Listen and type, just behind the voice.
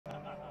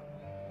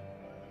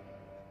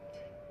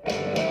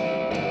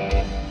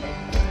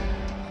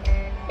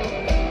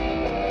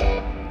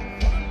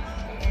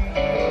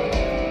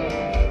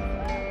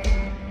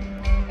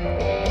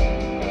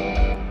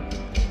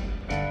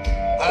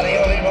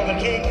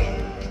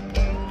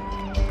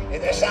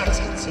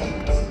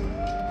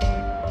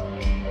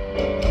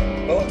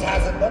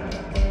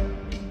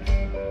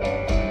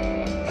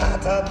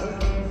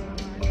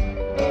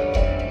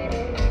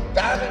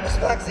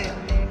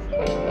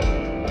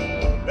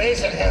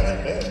down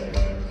the bed.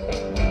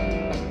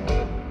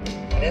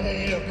 And then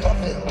in your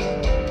coffin,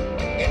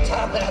 your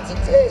top hats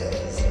and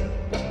tails.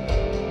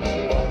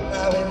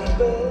 Now in the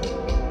bed,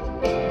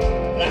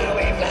 now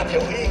we flap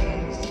your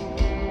wings.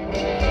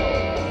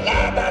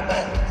 Fly by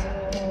night,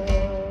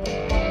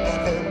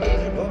 like a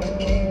really Roman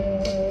king.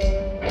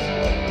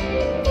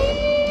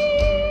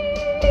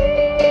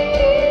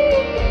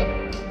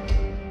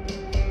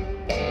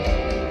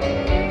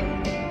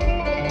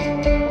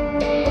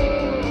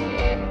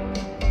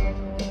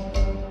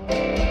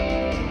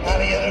 Now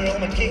the other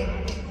Roman king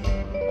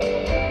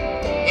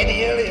in the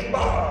early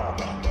morn,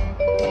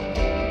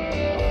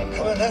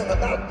 coming down the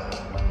mountain,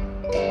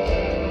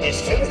 he's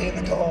filling in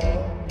the corn,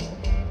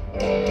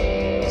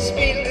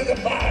 speeding through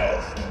the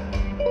fires,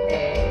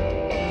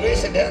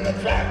 racing down the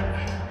track.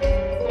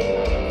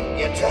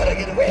 You try to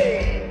get away,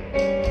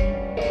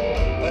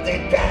 but they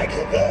drag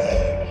you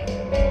back.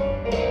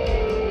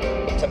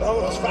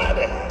 Tomorrow's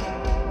Friday,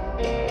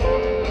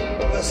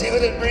 we'll see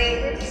what it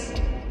brings.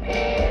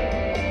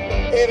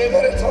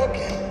 Everybody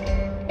talking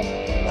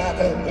like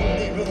the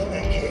moody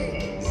Roman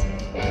kings.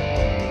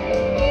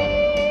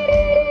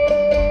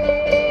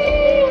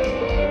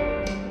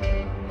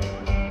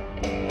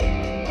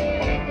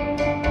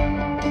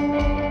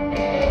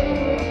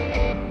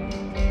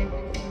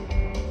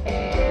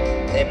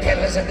 They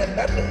peddlers and the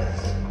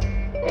peddlers,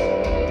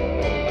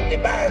 they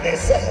buy and they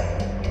sell.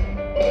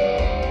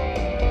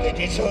 They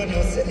destroy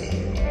your city,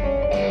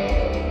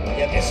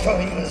 they'll destroy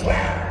you as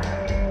well.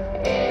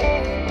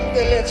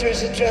 The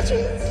lecherous and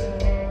treacherous,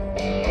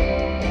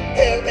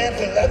 hell meant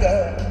for leather,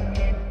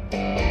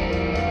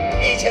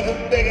 each of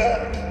them bigger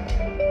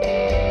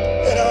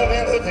than all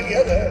men put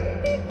together.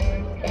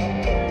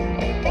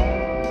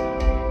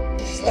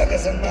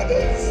 Sluggers and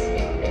muggers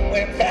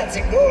wear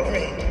fancy gold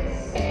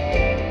rings,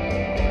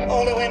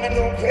 all the women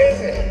go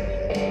crazy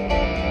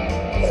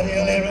for the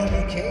early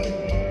Roman king.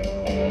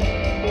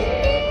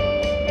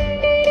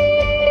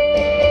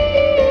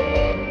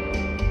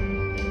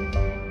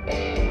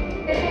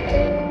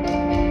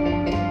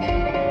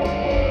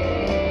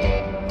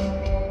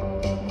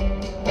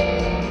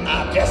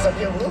 Dress up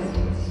your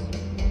wounds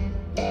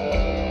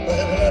with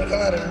a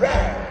blood-clotted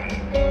rag.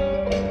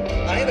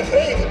 I ain't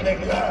afraid to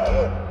make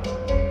love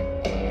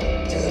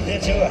to the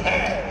ditch you a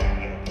hag.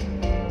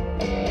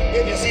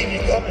 If you see me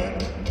coming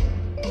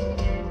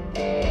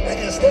and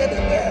you're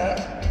standing there,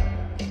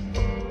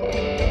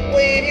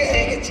 wave your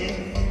handkerchief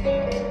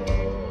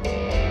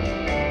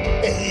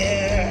in the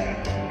air.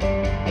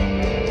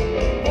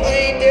 I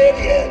ain't dead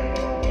yet,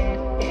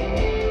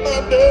 my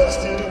bell's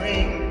still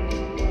ring.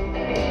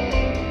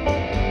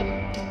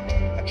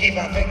 Keep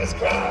my fingers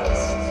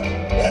crossed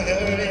like the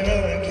early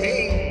Roman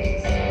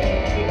kings.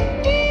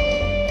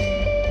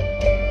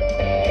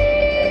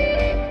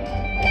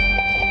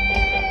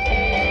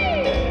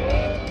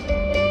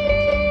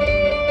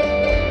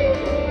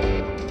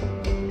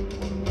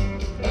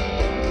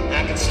 I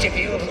can strip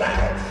you of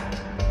life,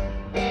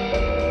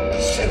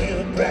 strip you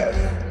of breath,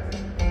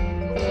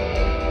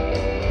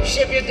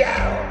 ship you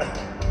down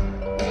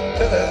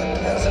to the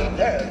house of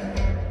death.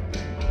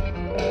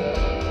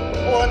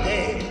 One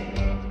day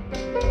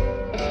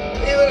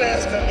you will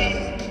ask for me,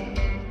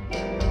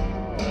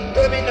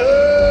 there'll be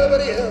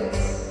nobody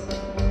else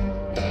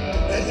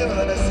that you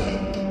wanna see.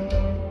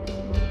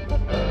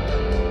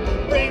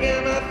 Bring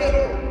down my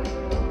fiddle,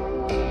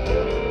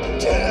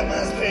 turn up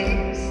my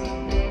strings,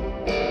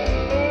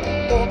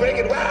 gonna break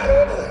it wide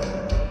open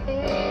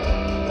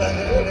like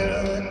the early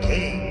Roman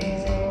kings.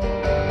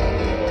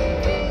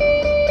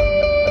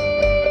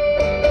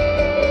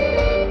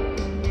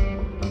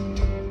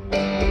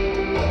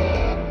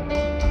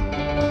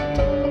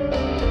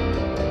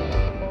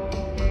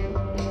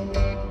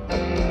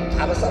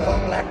 I was up on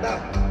Black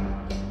Mountain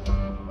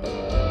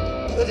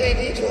the day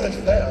Detroit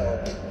fell.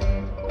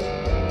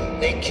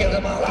 They killed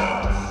them all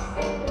off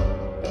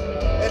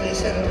and they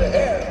sent them to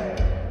hell.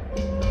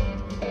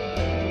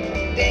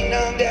 Ding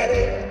dong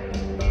daddy,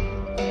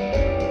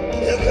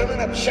 you're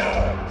coming up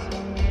short.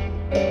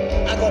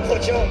 I'm gonna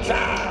put you on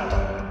trial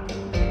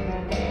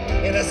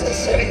in a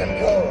Sicilian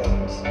court.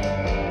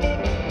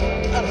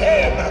 I've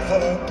had my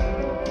fun,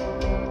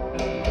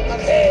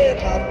 I've had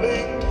my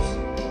blues.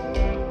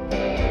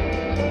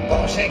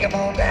 Gonna shake 'em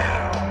on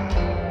down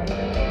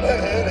like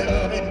the early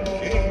Roman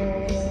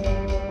kings.